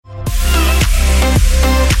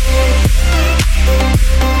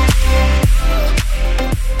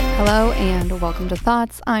welcome to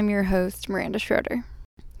Thoughts. I'm your host, Miranda Schroeder.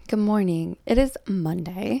 Good morning. It is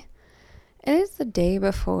Monday. It is the day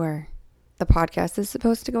before the podcast is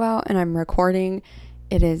supposed to go out, and I'm recording.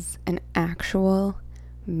 It is an actual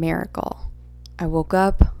miracle. I woke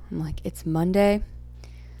up, I'm like, it's Monday.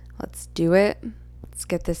 Let's do it. Let's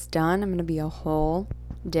get this done. I'm going to be a whole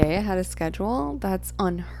day ahead of schedule. That's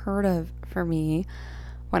unheard of for me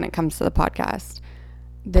when it comes to the podcast.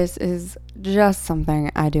 This is just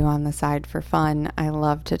something I do on the side for fun. I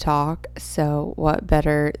love to talk, so what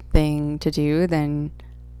better thing to do than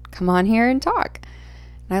come on here and talk?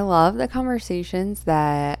 And I love the conversations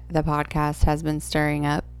that the podcast has been stirring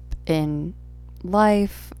up in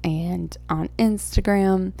life and on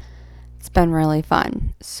Instagram. It's been really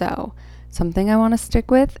fun. So something I want to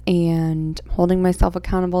stick with, and holding myself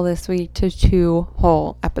accountable this week to 2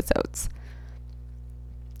 whole episodes.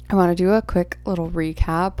 I want to do a quick little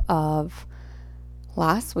recap of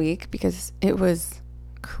last week because it was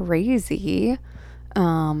crazy.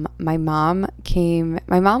 My mom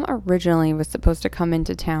originally was supposed to come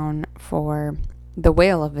into town for the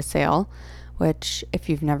Whale of a Sale, which if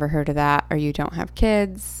you've never heard of that or you don't have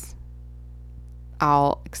kids,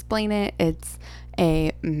 I'll explain it. It's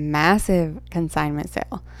a massive consignment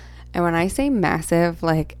sale. And when I say massive,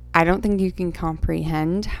 I don't think you can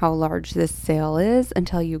comprehend how large this sale is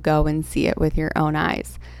until you go and see it with your own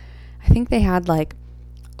eyes. I think they had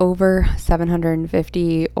over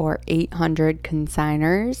 750 or 800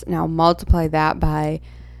 consigners. Now multiply that by,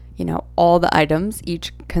 all the items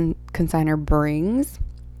each consigner brings.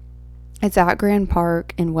 It's at Grand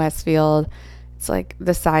Park in Westfield. It's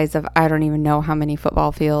the size of, I don't even know how many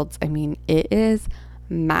football fields. I mean, it is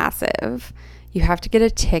massive. You have to get a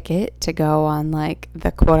ticket to go on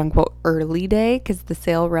the quote unquote early day because the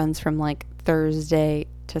sale runs from Thursday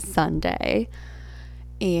to Sunday.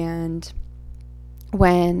 And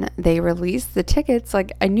when they released the tickets,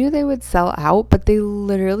 I knew they would sell out, but they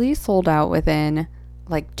literally sold out within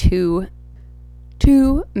 2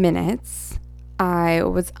 minutes. I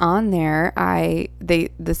was on there.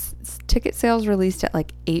 This ticket sales released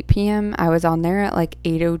at 8 p.m. I was on there at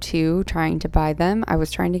 8:02 trying to buy them. I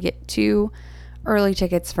was trying to get 2 early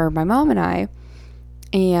tickets for my mom and I,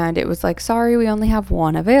 and it was sorry, we only have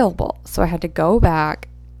 1 available. So I had to go back,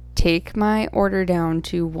 take my order down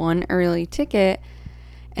to 1 early ticket,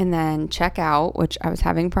 and then check out, which I was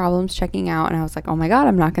having problems checking out, and I was oh my god,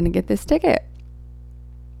 I'm not going to get this ticket.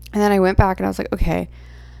 And then I went back and I was okay,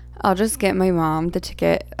 I'll just get my mom the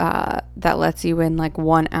ticket that lets you in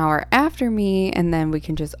 1 hour after me, and then we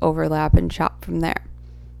can just overlap and shop from there.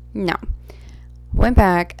 No. Went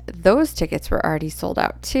back, those tickets were already sold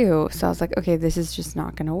out too, so I was okay, this is just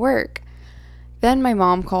not going to work. Then my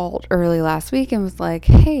mom called early last week and was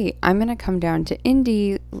hey, I'm going to come down to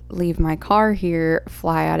Indy, leave my car here,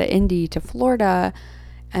 fly out of Indy to Florida,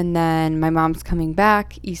 and then my mom's coming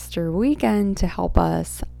back Easter weekend to help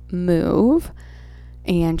us move.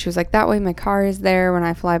 And she was that way my car is there when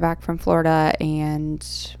I fly back from Florida, and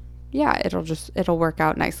yeah, it'll work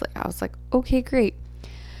out nicely. I was okay, great.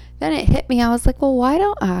 Then it hit me. I was well, why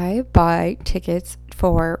don't I buy tickets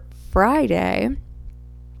for Friday,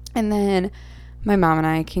 and then my mom and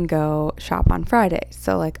I can go shop on Friday.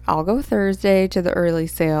 So I'll go Thursday to the early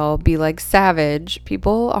sale, be savage.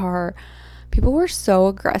 People were so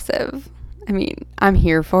aggressive. I mean, I'm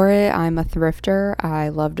here for it. I'm a thrifter. I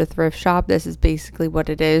love to thrift shop. This is basically what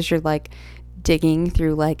it is. You're digging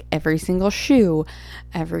through every single shoe,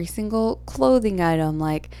 every single clothing item.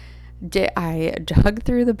 I dug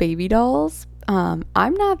through the baby dolls. I'm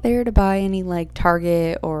not there to buy any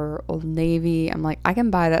Target or Old Navy. I'm I can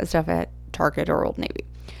buy that stuff at Target or Old Navy.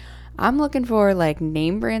 I'm looking for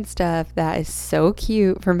name brand stuff that is so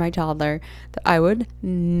cute for my toddler that I would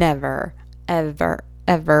never, ever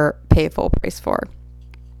pay full price for.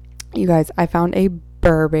 You guys, I found a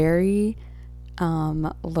Burberry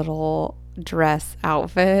little dress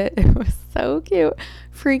outfit. It was so cute.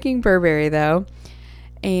 Freaking Burberry though.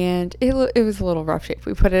 And it was a little rough shape.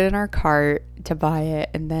 We put it in our cart to buy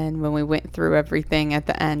it, and then when we went through everything at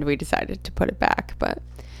the end, we decided to put it back. But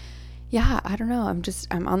yeah, I don't know.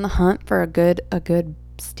 I'm on the hunt for a good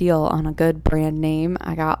steal on a good brand name.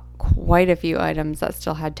 I got quite a few items that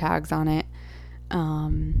still had tags on it.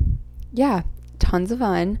 Yeah, tons of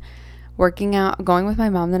fun. Going with my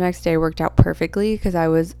mom the next day worked out perfectly because I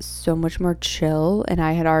was so much more chill, and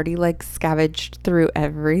I had already scavenged through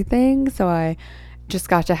everything. So I just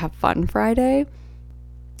got to have fun Friday.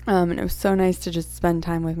 And it was so nice to just spend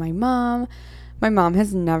time with my mom. My mom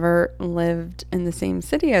has never lived in the same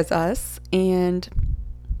city as us, and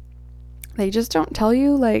they just don't tell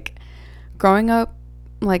you growing up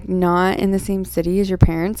like not in the same city as your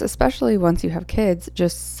parents, especially once you have kids,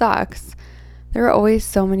 just sucks. There were always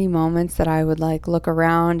so many moments that I would like look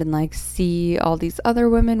around and like see all these other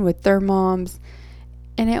women with their moms,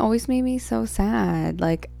 and it always made me so sad.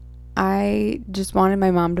 Like, I just wanted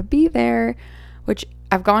my mom to be there, which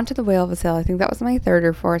I've gone to the Whale of a Sale. I think that was my third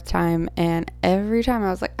or fourth time. And every time I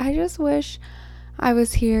was like, I just wish I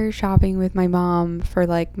was here shopping with my mom for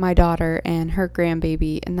like my daughter and her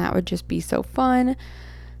grandbaby. And that would just be so fun.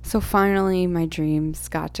 So finally, my dreams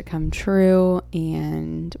got to come true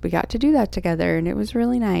and we got to do that together. And it was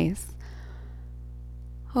really nice.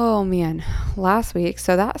 Oh man, last week.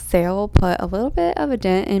 So that sale put a little bit of a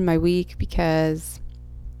dent in my week because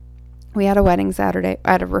we had a wedding Saturday.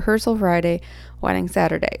 I had a rehearsal Friday, wedding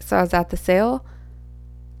Saturday. So I was at the sale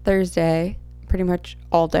Thursday, pretty much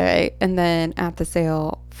all day, and then at the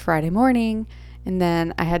sale Friday morning. And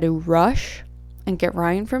then I had to rush and get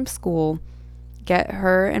Ryan from school, get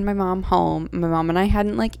her and my mom home. My mom and I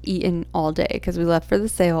hadn't like eaten all day because we left for the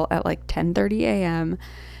sale at like 10:30 a.m.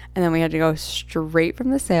 And then we had to go straight from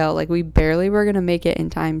the sale. Like, we barely were going to make it in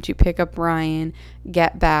time to pick up Ryan,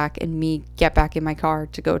 get back, and me get back in my car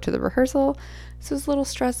to go to the rehearsal. So it was a little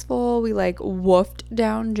stressful. We, like, woofed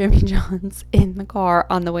down Jimmy John's in the car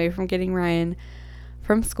on the way from getting Ryan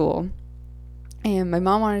from school. And my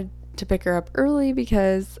mom wanted to pick her up early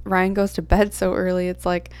because Ryan goes to bed so early. It's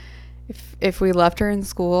like, if we left her in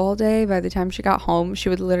school all day, by the time she got home, she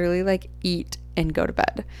would literally, like, eat and go to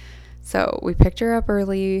bed. So we picked her up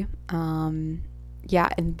early. And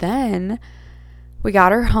then we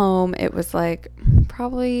got her home. It was like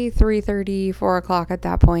probably 3:30, 4 o'clock at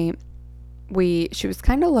that point. She was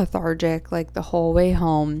kind of lethargic like the whole way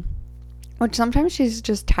home, which sometimes she's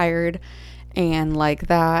just tired and like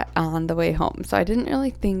that on the way home. So I didn't really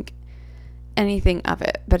think anything of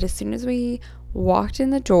it. But as soon as we walked in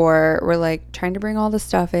the door, we're like trying to bring all the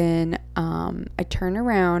stuff in. I turn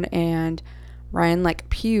around and Ryan like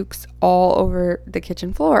pukes all over the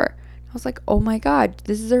kitchen floor. I was like, oh my God,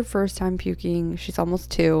 this is her first time puking. She's almost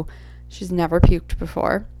 2. She's never puked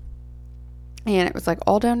before. And it was like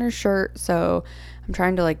all down her shirt. So I'm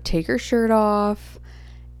trying to like take her shirt off.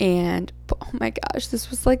 And oh my gosh, this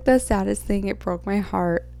was like the saddest thing. It broke my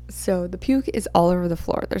heart. So the puke is all over the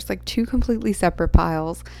floor. There's like 2 completely separate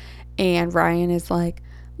piles. And Ryan is like,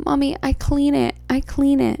 Mommy, I clean it.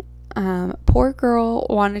 Poor girl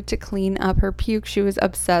wanted to clean up her puke. She was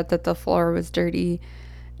upset that the floor was dirty.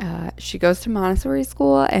 She goes to Montessori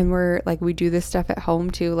school, and we do this stuff at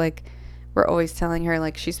home too. Like, we're always telling her,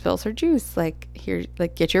 like, she spills her juice, like, here,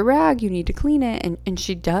 like, get your rag, you need to clean it. And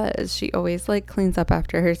she does. She always like cleans up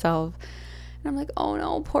after herself. And I'm like, oh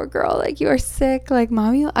no, poor girl, like, you are sick. Like,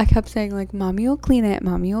 I kept saying, like, Mommy will clean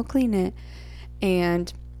it.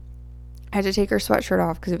 And I had to take her sweatshirt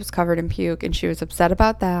off because it was covered in puke, and she was upset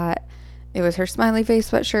about that. It was her smiley face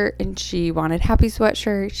sweatshirt, and she wanted happy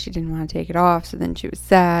sweatshirt. She didn't want to take it off, so then she was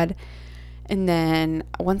sad. And then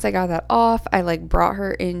once I got that off, I like brought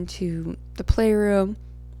her into the playroom.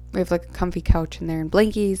 We have like a comfy couch in there and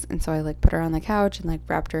blankies, and so I like put her on the couch and like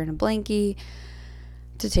wrapped her in a blankie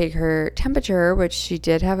to take her temperature, which she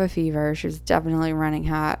did have a fever. She was definitely running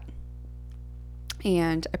hot.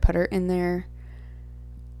 And I put her in there.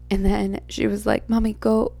 And then she was like, Mommy,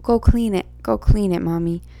 go clean it. Go clean it,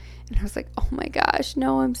 Mommy. And I was like, oh my gosh,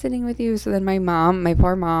 no, I'm sitting with you. So then my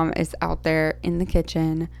poor mom is out there in the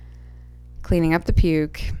kitchen cleaning up the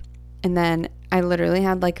puke. And then I literally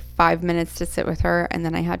had like 5 minutes to sit with her, and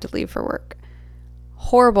then I had to leave for work.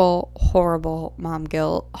 Horrible, horrible mom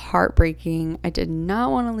guilt. Heartbreaking. I did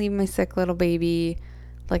not want to leave my sick little baby.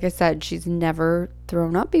 Like I said, she's never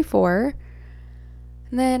thrown up before.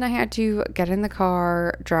 And then I had to get in the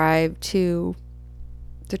car, drive to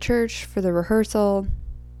the church for the rehearsal,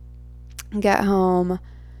 get home.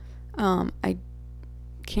 I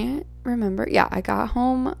can't remember. Yeah, I got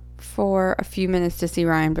home for a few minutes to see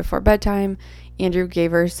Ryan before bedtime. Andrew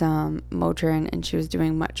gave her some Motrin, and she was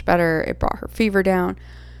doing much better. It brought her fever down.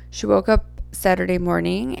 She woke up Saturday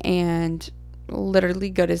morning and literally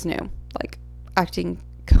good as new, like acting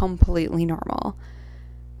completely normal.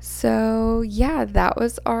 So yeah, that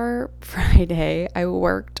was our Friday. I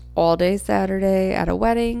worked all day Saturday at a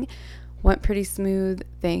wedding. Went pretty smooth.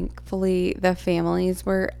 Thankfully, the families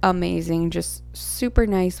were amazing. Just super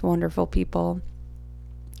nice, wonderful people.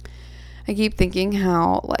 I keep thinking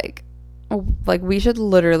how like we should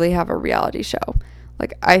literally have a reality show.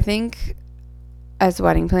 Like, I think as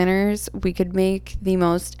wedding planners, we could make the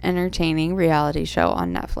most entertaining reality show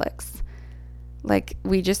on Netflix. Like,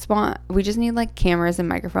 we just need like cameras and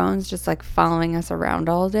microphones just like following us around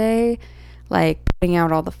all day, like putting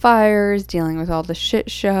out all the fires, dealing with all the shit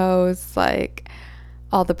shows. Like,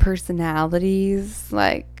 all the personalities.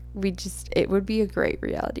 Like, it would be a great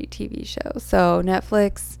reality TV show. So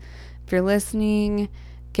Netflix, if you're listening,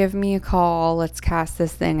 give me a call. Let's cast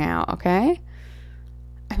this thing out, okay?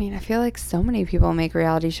 I mean, I feel like so many people make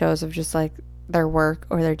reality shows of just like their work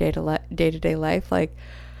or their day-to-day life. Like,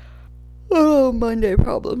 oh, Monday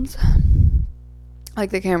problems.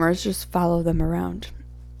 Like the cameras just follow them around.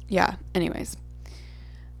 Yeah, anyways.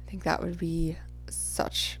 I think that would be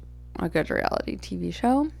such a good reality TV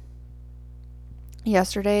show.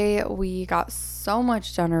 Yesterday, we got so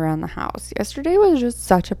much done around the house. Yesterday was just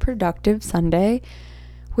such a productive Sunday,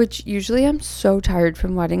 which usually I'm so tired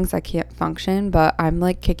from weddings I can't function, but I'm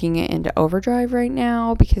like kicking it into overdrive right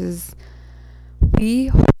now because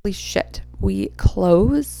holy shit, we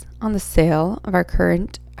close on the sale of our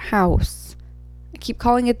current house. I keep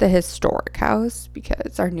calling it the historic house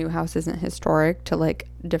because our new house isn't historic, to like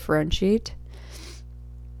differentiate.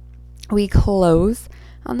 We close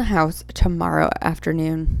on the house tomorrow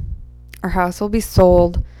afternoon. Our house will be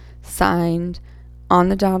sold, signed, on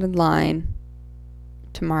the dotted line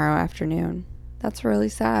tomorrow afternoon. That's really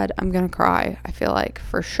sad. I'm gonna cry, I feel like,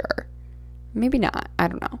 for sure. Maybe not. I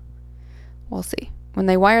don't know. We'll see. When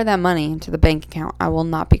they wire that money into the bank account, I will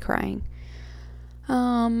not be crying.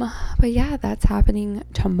 But yeah, that's happening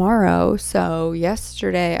tomorrow. So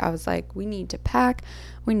yesterday I was like, we need to pack,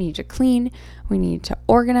 we need to clean, we need to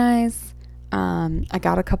organize. I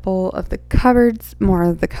got a couple of the cupboards, more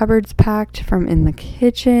of the cupboards packed from in the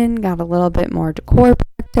kitchen, got a little bit more decor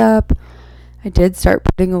packed up. I did start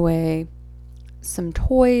putting away some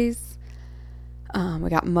toys. We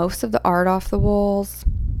got most of the art off the walls.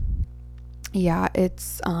 Yeah,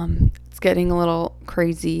 it's getting a little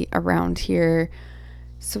crazy around here.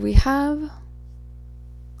 So we have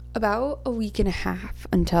about a week and a half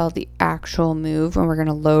until the actual move, when we're going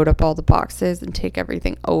to load up all the boxes and take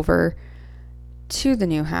everything over to the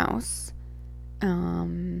new house.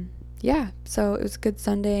 Yeah, so it was a good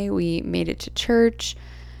Sunday. We made it to church.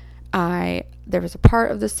 There was a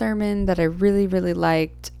part of the sermon that I really, really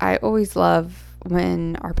liked. I always love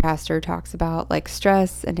when our pastor talks about like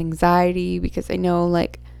stress and anxiety, because I know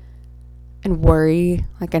and worry,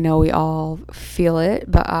 like I know we all feel it,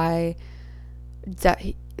 but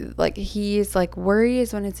he's like, worry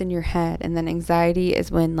is when it's in your head, and then anxiety is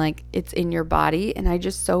when like it's in your body. And I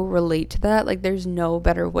just so relate to that. Like, there's no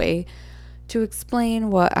better way to explain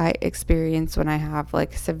what I experience when I have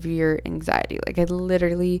like severe anxiety. Like, I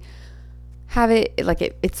literally have it like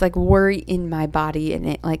it's like worry in my body, and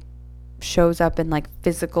it like shows up in like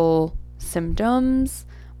physical symptoms,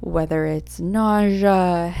 whether it's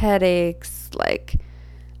nausea, headaches, like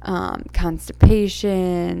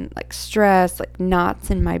constipation, like stress, like knots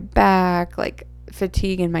in my back, like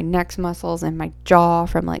fatigue in my neck muscles and my jaw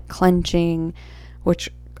from like clenching, which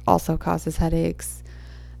also causes headaches.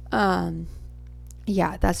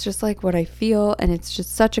 Yeah, that's just like what I feel. And it's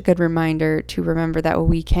just such a good reminder to remember that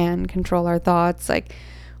we can control our thoughts. Like,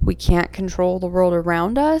 we can't control the world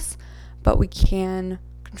around us, but we can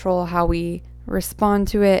control how we respond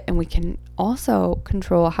to it, and we can also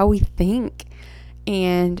control how we think.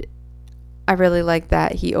 And I really like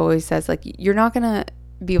that he always says, like, you're not going to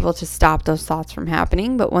be able to stop those thoughts from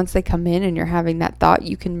happening, but once they come in and you're having that thought,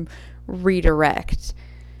 you can redirect.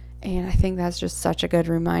 And I think that's just such a good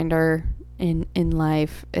reminder in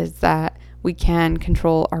life, is that we can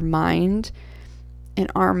control our mind,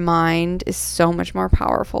 and our mind is so much more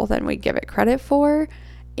powerful than we give it credit for.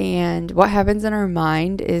 And what happens in our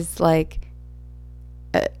mind is like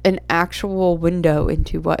an actual window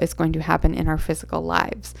into what is going to happen in our physical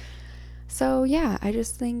lives. So yeah, I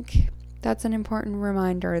just think that's an important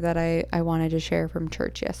reminder that I wanted to share from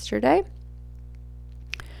church yesterday.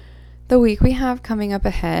 The week we have coming up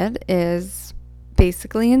ahead is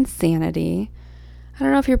basically insanity. I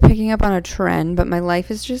don't know if you're picking up on a trend, but my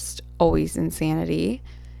life is just always insanity.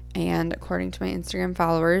 And according to my Instagram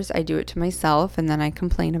followers, I do it to myself and then I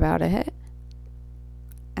complain about it.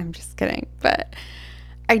 I'm just kidding, but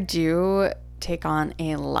I do take on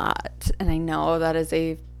a lot, and I know that is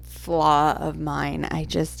a flaw of mine. I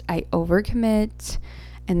overcommit,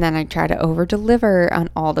 and then I try to over-deliver on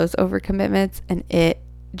all those overcommitments, and it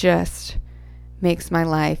just makes my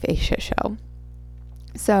life a shit show.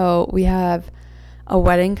 So we have a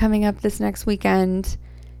wedding coming up this next weekend,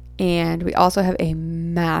 and we also have a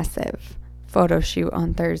massive photo shoot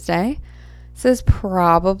on Thursday. This is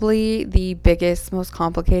probably the biggest, most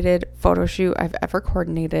complicated photo shoot I've ever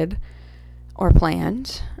coordinated or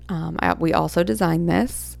planned. We also designed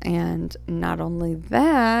this, and not only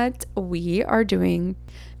that, we are doing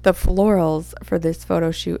the florals for this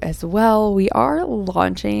photo shoot as well. We are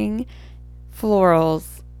launching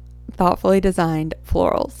florals thoughtfully designed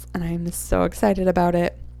florals, and I'm so excited about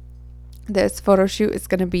it. This photo shoot is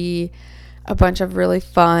going to be a bunch of really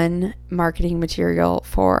fun marketing material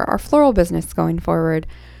for our floral business going forward.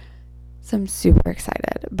 So I'm super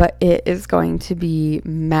excited, but it is going to be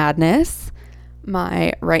madness.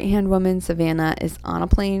 My right-hand woman, Savannah, is on a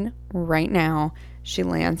plane right now. She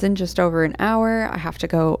lands in just over an hour. I have to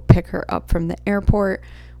go pick her up from the airport.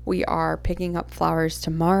 We are picking up flowers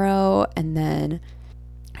tomorrow, and then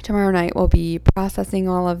tomorrow night we'll be processing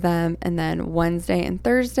all of them, and then Wednesday and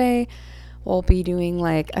Thursday we'll be doing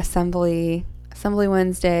like assembly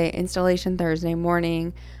Wednesday, installation Thursday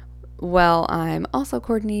morning. Well, I'm also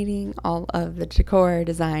coordinating all of the decor,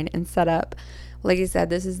 design, and setup. Like I said,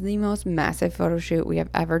 this is the most massive photo shoot we have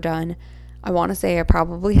ever done. I want to say I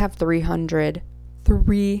probably have 300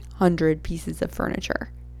 pieces of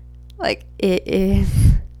furniture. Like, it is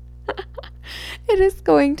it is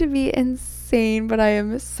going to be insane, but I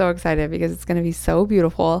am so excited because it's going to be so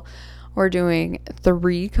beautiful. We're doing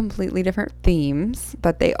 3 completely different themes,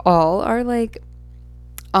 but they all are like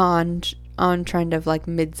on trend of like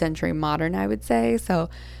mid-century modern, I would say. So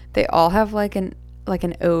they all have like an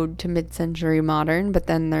ode to mid-century modern, but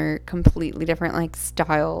then they're completely different like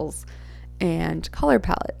styles and color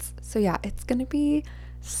palettes. So yeah, it's gonna be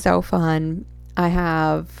so fun. I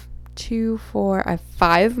have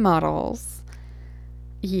 5 models.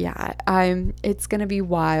 Yeah, it's gonna be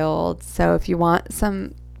wild. So if you want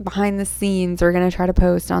some behind the scenes, we're gonna try to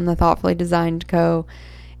post on the Thoughtfully Designed Co.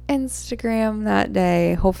 Instagram that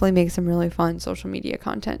day. Hopefully make some really fun social media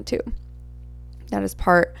content too. That is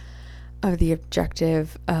part of the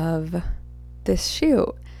objective of this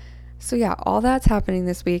shoot. So yeah, all that's happening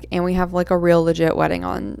this week, and we have like a real legit wedding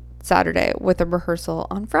on Saturday with a rehearsal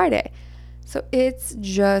on Friday. So it's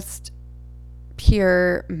just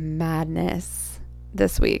pure madness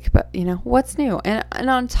this week, but you know what's new. And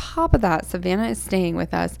on top of that, Savannah is staying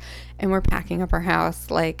with us, and we're packing up our house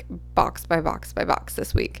like box by box by box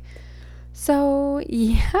this week. So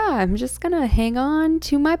yeah, I'm just gonna hang on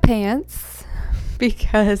to my pants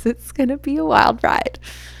because it's gonna be a wild ride.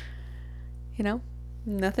 You know,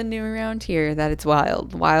 nothing new around here that it's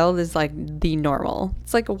wild. Wild is like the normal.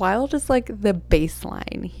 It's like wild is like the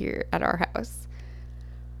baseline here at our house.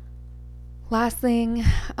 Last thing,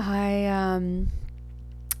 I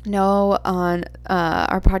know on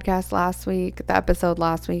our podcast last week, the episode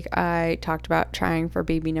last week, I talked about trying for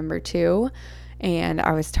baby number 2, and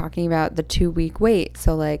I was talking about the 2-week wait.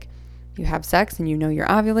 So like you have sex and you know you're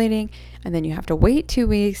ovulating, and then you have to wait 2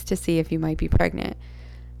 weeks to see if you might be pregnant.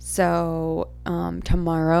 So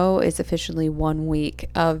tomorrow is officially 1 week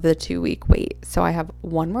of the 2-week wait. So I have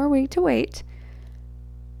 1 more week to wait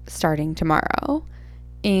starting tomorrow.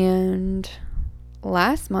 And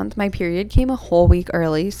last month, my period came a whole week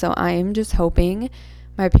early, so I am just hoping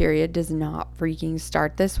my period does not freaking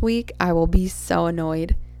start this week. I will be so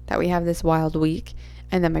annoyed that we have this wild week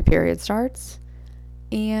and then my period starts.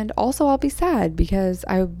 And also I'll be sad because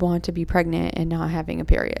I want to be pregnant and not having a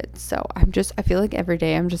period. So I feel like every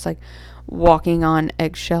day I'm just like walking on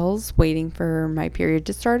eggshells waiting for my period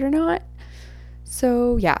to start or not.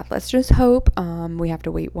 So yeah, let's just hope we have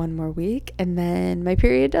to wait 1 more week and then my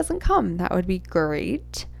period doesn't come. That would be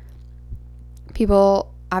great.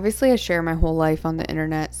 People, obviously I share my whole life on the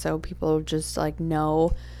internet, so people just like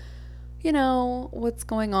know, you know, what's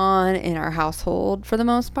going on in our household for the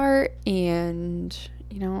most part. And,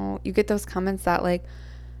 you know, you get those comments that like,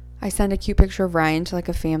 I send a cute picture of Ryan to like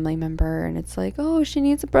a family member and it's like, oh, she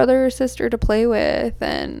needs a brother or sister to play with.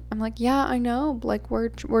 And I'm like, yeah, I know. Like we're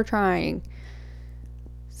trying.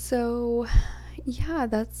 So yeah,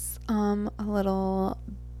 that's a little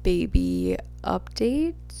baby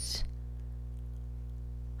update.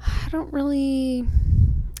 I don't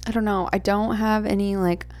know. I don't have any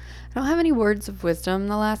words of wisdom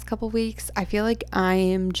the last couple weeks. I feel like I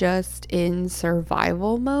am just in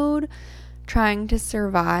survival mode, trying to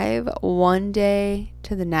survive one day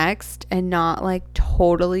to the next and not like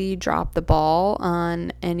totally drop the ball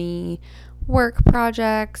on any work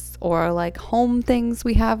projects or like home things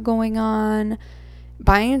we have going on.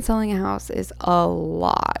 Buying and selling a house is a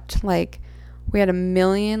lot. Like we had a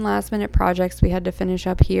million last minute projects we had to finish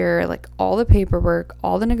up here, like all the paperwork,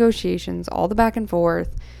 all the negotiations, all the back and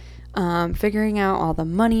forth, figuring out all the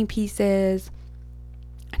money pieces.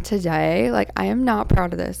 Today, like I am not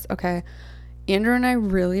proud of this, okay? Andrew and I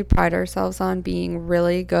really pride ourselves on being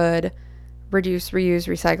really good reduce, reuse,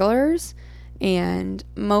 recyclers. And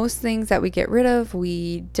most things that we get rid of,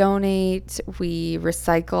 we donate, we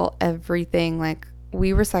recycle everything. Like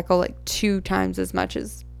we recycle like 3 times as much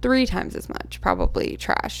probably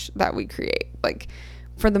trash that we create. Like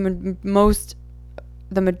for the most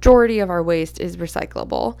the majority of our waste is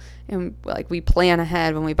recyclable, and like we plan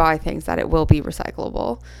ahead when we buy things that it will be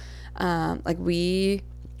recyclable. Like we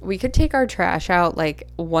could take our trash out like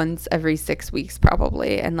once every 6 weeks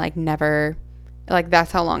probably, and like never, like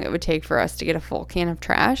that's how long it would take for us to get a full can of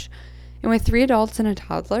trash. And with 3 adults and a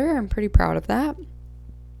toddler, I'm pretty proud of that.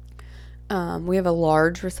 We have a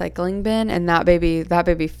large recycling bin, and that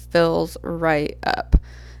baby fills right up.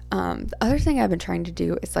 The other thing I've been trying to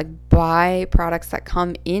do is like buy products that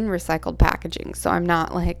come in recycled packaging. So I'm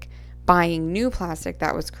not like buying new plastic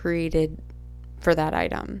that was created for that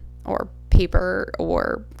item, or paper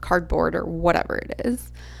or cardboard or whatever it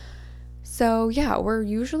is. So yeah, we're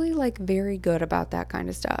usually like very good about that kind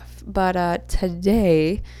of stuff. But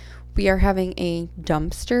today we are having a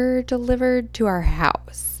dumpster delivered to our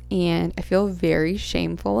house, and I feel very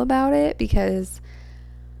shameful about it because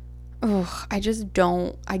I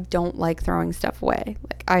don't like throwing stuff away.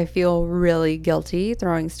 Like I feel really guilty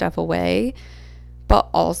throwing stuff away. But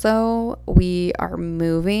also, we are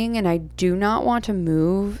moving, and I do not want to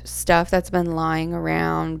move stuff that's been lying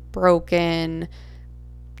around, broken,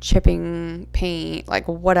 chipping paint, like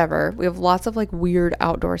whatever. We have lots of like weird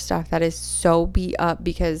outdoor stuff that is so beat up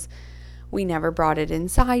because we never brought it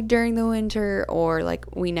inside during the winter, or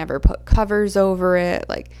like we never put covers over it.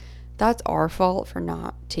 Like that's our fault for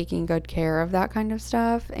not taking good care of that kind of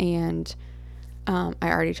stuff. And I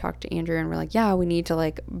already talked to Andrew, and we're like, yeah, we need to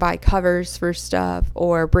like buy covers for stuff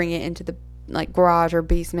or bring it into the like garage or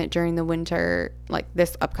basement during the winter, like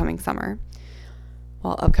this upcoming summer.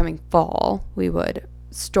 Well, upcoming fall, we would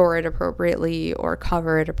store it appropriately or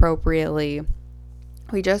cover it appropriately.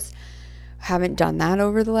 We just haven't done that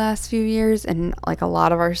over the last few years, and like a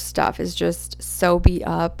lot of our stuff is just so beat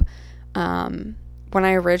up. When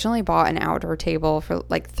I originally bought an outdoor table for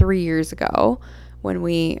like 3 years ago, when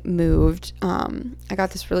we moved, I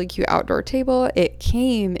got this really cute outdoor table. It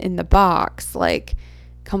came in the box like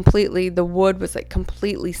completely, the wood was like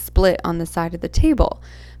completely split on the side of the table,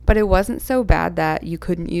 but it wasn't so bad that you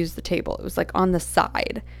couldn't use the table. It was like on the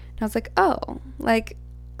side, and I was like, oh, like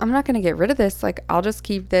I'm not going to get rid of this. Like I'll just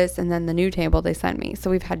keep this, and then the new table they sent me.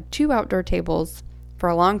 So we've had 2 outdoor tables for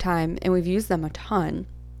a long time, and we've used them a ton.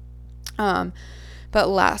 But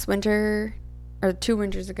last winter, or 2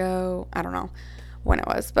 winters ago, I don't know when it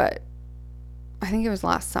was, but I think it was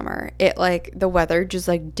last summer, it like the weather just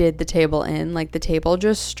like did the table in, like the table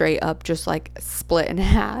just straight up just like split in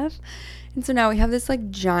half. And so now we have this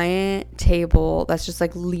like giant table that's just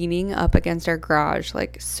like leaning up against our garage,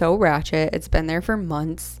 like so ratchet. It's been there for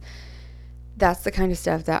months. That's the kind of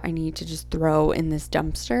stuff that I need to just throw in this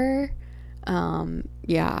dumpster.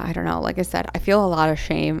 Yeah, I don't know. Like I said, I feel a lot of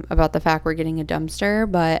shame about the fact we're getting a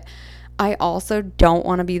dumpster, but I also don't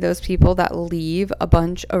want to be those people that leave a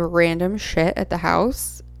bunch of random shit at the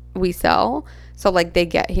house we sell. So like they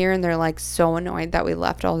get here and they're like so annoyed that we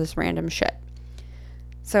left all this random shit.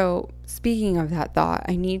 So speaking of that thought,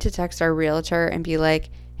 I need to text our realtor and be like,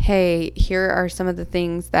 hey, here are some of the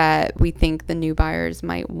things that we think the new buyers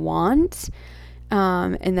might want.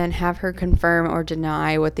 And then have her confirm or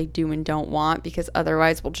deny what they do and don't want, because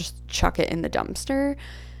otherwise we'll just chuck it in the dumpster.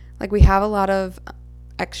 Like we have a lot of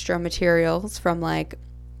extra materials from like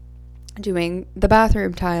doing the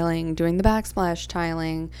bathroom tiling, doing the backsplash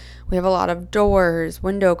tiling. We have a lot of doors,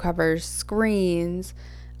 window covers, screens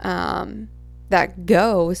that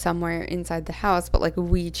go somewhere inside the house, but like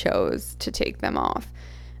we chose to take them off.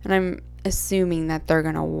 And I'm assuming that they're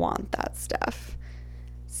going to want that stuff.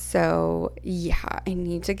 So yeah, I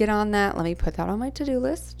need to get on that. Let me put that on my to-do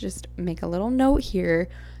list. Just make a little note here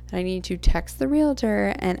that I need to text the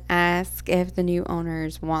realtor and ask if the new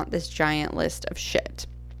owners want this giant list of shit.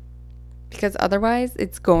 Because otherwise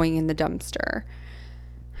it's going in the dumpster.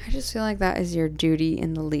 I just feel like that is your duty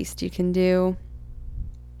and the least you can do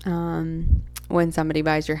when somebody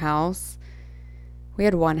buys your house. We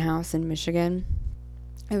had one house in Michigan.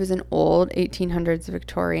 It was an old 1800s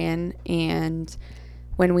Victorian, and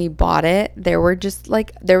when we bought it, there was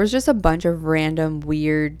just a bunch of random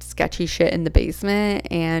weird sketchy shit in the basement,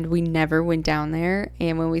 and we never went down there.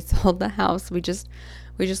 And when we sold the house, we just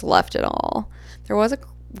left it all. There was a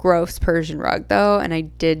gross Persian rug though, and I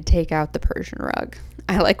did take out the Persian rug.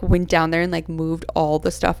 I like went down there and like moved all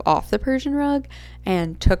the stuff off the Persian rug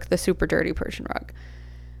and took the super dirty Persian rug.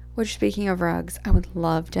 Which, speaking of rugs, I would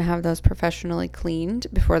love to have those professionally cleaned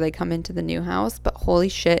before they come into the new house, but holy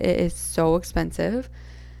shit, it is so expensive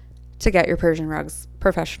to get your Persian rugs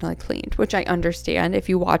professionally cleaned, which I understand. If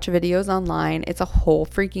you watch videos online, it's a whole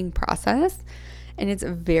freaking process, and it's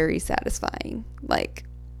very satisfying. Like,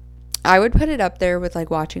 I would put it up there with like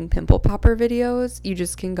watching pimple popper videos. You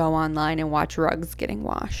just can go online and watch rugs getting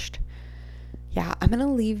washed. yeah, I'm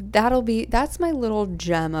gonna leave. That's my little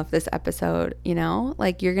gem of this episode, you know?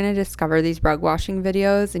 Like, you're gonna discover these rug washing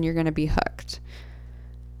videos and you're gonna be hooked.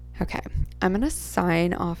 Okay, I'm gonna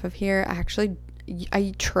sign off of here. Actually,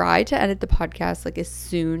 I try to edit the podcast like as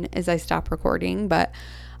soon as I stop recording, but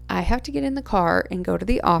I have to get in the car and go to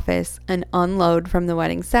the office and unload from the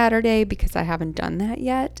wedding Saturday because I haven't done that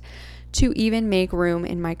yet, to even make room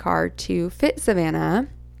in my car to fit Savannah,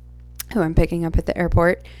 who I'm picking up at the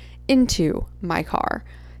airport, into my car.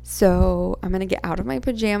 So I'm gonna get out of my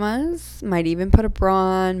pajamas, might even put a bra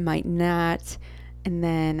on, might not, and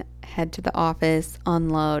then head to the office,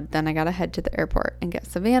 unload. Then I gotta head to the airport and get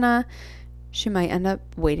Savannah. She might end up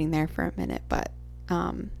waiting there for a minute, but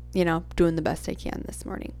doing the best I can this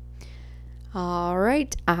morning. All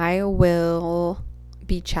right, I will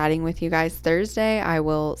be chatting with you guys Thursday. I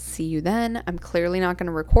will see you then. I'm clearly not going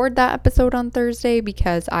to record that episode on Thursday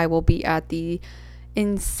because I will be at the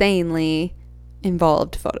insanely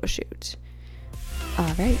involved photo shoot.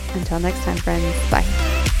 All right, until next time, friends. Bye.